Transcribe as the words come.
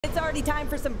It's already time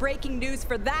for some breaking news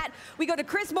for that. We go to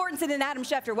Chris Mortensen and Adam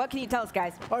Schefter. What can you tell us,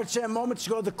 guys? All right, Sam, moments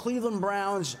ago, the Cleveland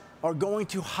Browns are going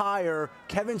to hire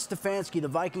Kevin Stefanski, the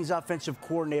Vikings offensive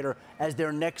coordinator, as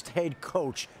their next head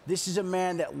coach. This is a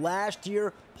man that last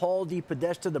year, Paul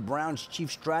DePodesta, the Browns'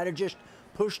 chief strategist,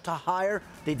 pushed to hire.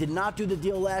 They did not do the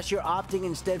deal last year, opting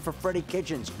instead for Freddie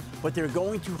Kitchens. But they're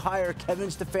going to hire Kevin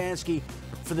Stefanski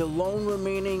for the lone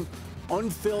remaining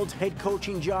unfilled head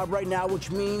coaching job right now,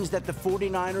 which means that the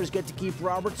 49ers get to keep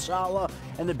Robert Saleh,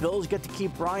 and the Bills get to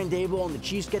keep Brian Daboll, and the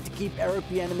Chiefs get to keep Eric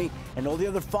Bieniemy, and all the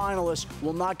other finalists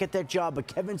will not get that job, but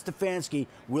Kevin Stefanski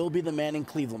will be the man in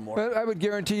Cleveland. More. I would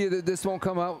guarantee you that this won't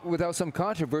come out without some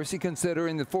controversy,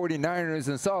 considering the 49ers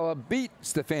and Saleh beat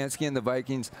Stefanski and the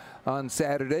Vikings on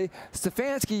Saturday.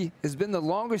 Stefanski has been the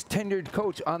longest tenured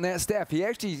coach on that staff. He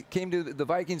actually came to the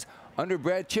Vikings under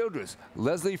Brad Childress.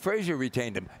 Leslie Frazier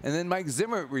retained him, and then Mike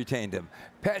Zimmer retained him.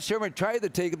 Pat Sherman tried to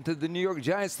take him to the New York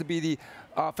Giants to be the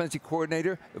offensive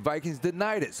coordinator. The Vikings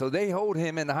denied it, so they hold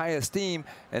him in high esteem,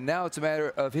 and now it's a matter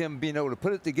of him being able to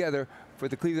put it together for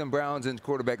the Cleveland Browns and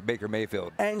quarterback Baker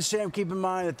Mayfield. And, Sam, keep in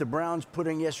mind that the Browns put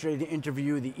in yesterday to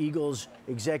interview the Eagles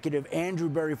executive Andrew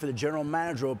Berry for the general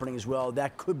manager opening as well.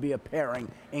 That could be a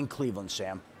pairing in Cleveland,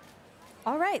 Sam.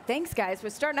 All right, thanks, guys.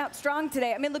 We're starting out strong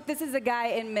today. I mean, look, this is a guy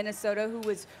in Minnesota who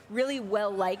was really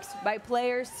well-liked by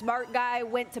players. Smart guy,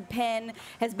 went to Penn,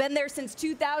 has been there since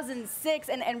 2006,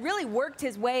 and really worked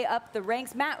his way up the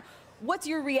ranks. Matt, what's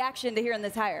your reaction to hearing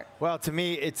this hire? Well, to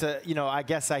me, it's I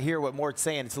guess I hear what Mort's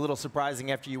saying. It's a little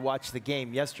surprising after you watched the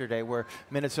game yesterday where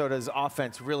Minnesota's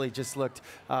offense really just looked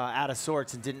out of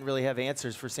sorts and didn't really have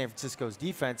answers for San Francisco's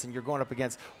defense, and you're going up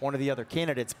against one of the other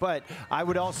candidates. But I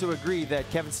would also agree that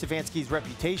Kevin Stefanski's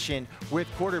reputation with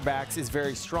quarterbacks is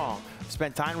very strong. I've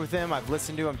spent time with him. I've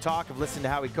listened to him talk. I've listened to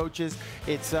how he coaches.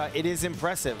 It is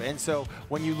impressive. And so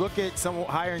when you look at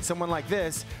hiring someone like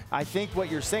this, I think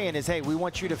what you're saying is, hey, we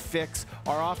want you to fix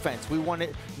our offense. We want to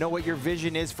know what your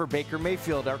vision is for Baker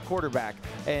Mayfield, our quarterback.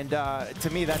 And to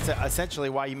me, that's essentially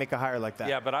why you make a hire like that.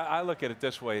 Yeah, but I look at it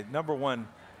this way. Number one,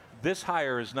 this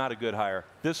hire is not a good hire.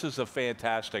 This is a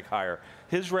fantastic hire.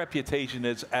 His reputation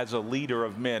is as a leader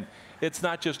of men. It's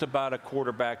not just about a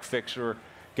quarterback fixer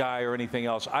guy or anything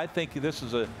else. I think this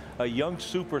is a young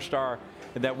superstar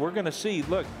that we're going to see.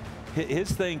 Look,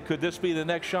 his thing, could this be the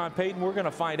next Sean Payton? We're going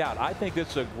to find out. I think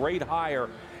it's a great hire.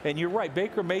 And you're right,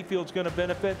 Baker Mayfield's going to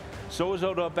benefit. So is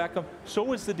Odell Beckham.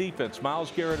 So is the defense,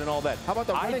 Myles Garrett and all that. How about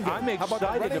the running game? I'm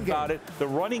excited about it. The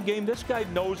running game, this guy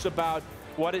knows about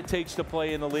what it takes to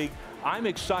play in the league. I'm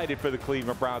excited for the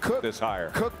Cleveland Browns with this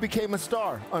hire. Cook became a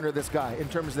star under this guy in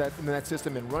terms of that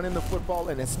system and running the football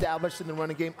and establishing the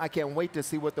running game. I can't wait to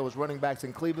see what those running backs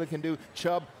in Cleveland can do.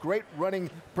 Chubb, great running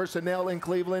personnel in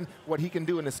Cleveland, what he can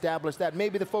do and establish that.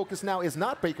 Maybe the focus now is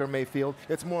not Baker Mayfield.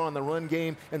 It's more on the run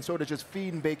game and sort of just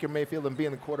feeding Baker Mayfield and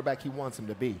being the quarterback he wants him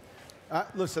to be.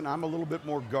 Listen, I'm a little bit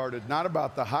more guarded, not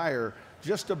about the hire,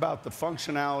 just about the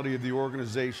functionality of the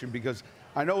organization, because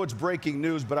I know it's breaking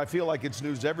news, but I feel like it's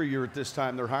news every year at this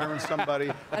time. They're hiring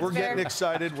somebody. We're getting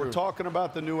excited. We're talking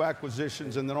about the new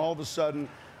acquisitions, and then all of a sudden,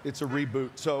 it's a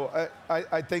reboot. So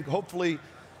I think hopefully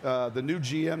the new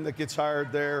GM that gets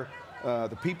hired there,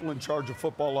 the people in charge of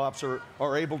football ops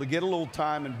are able to get a little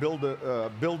time and build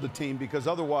a team, because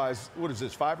otherwise, what is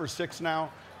this, 5 or 6 now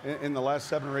in the last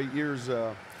 7 or 8 years?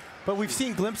 But we've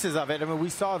seen glimpses of it. I mean, we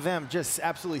saw them just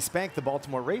absolutely spank the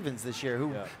Baltimore Ravens this year,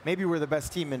 who maybe were the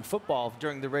best team in football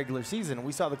during the regular season. And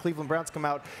we saw the Cleveland Browns come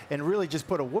out and really just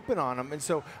put a whooping on them. And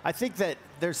so I think that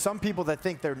there's some people that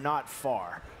think they're not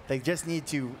far. They just need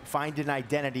to find an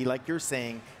identity, like you're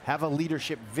saying, have a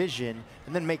leadership vision,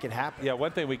 and then make it happen. Yeah,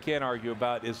 one thing we can't argue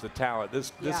about is the talent.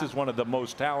 This is one of the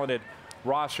most talented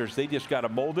rosters. They just got to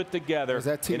mold it together,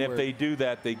 and if they do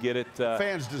that, they get it.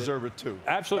 Fans deserve it too.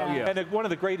 Absolutely, and one of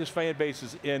the greatest fan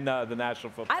bases in the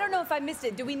National Football. I don't know if I missed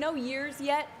it. Do we know years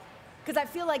yet? Because I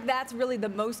feel like that's really the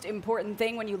most important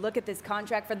thing when you look at this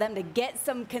contract, for them to get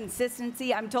some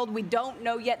consistency. I'm told we don't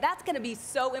know yet. That's going to be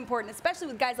so important, especially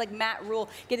with guys like Matt Rule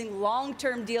getting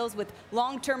long-term deals with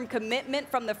long-term commitment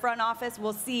from the front office.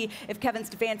 We'll see if Kevin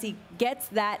Stefanski gets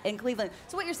that in Cleveland.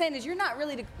 So what you're saying is you're not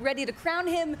really ready to crown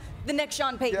him the next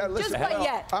Sean Payton. Yeah, listen, just quite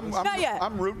yet. Not yet.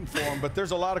 I'm rooting for him, but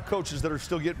there's a lot of coaches that are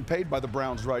still getting paid by the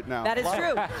Browns right now. That is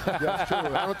true. That's true.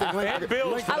 I don't think I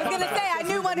was going to say, I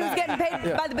knew one who was getting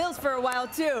paid by the Bills for a while,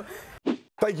 too.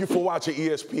 Thank you for watching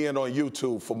ESPN on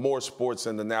YouTube. For more sports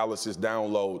and analysis,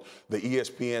 download the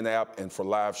ESPN app, and for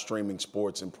live streaming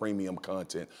sports and premium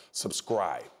content,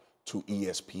 subscribe to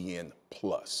ESPN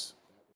Plus.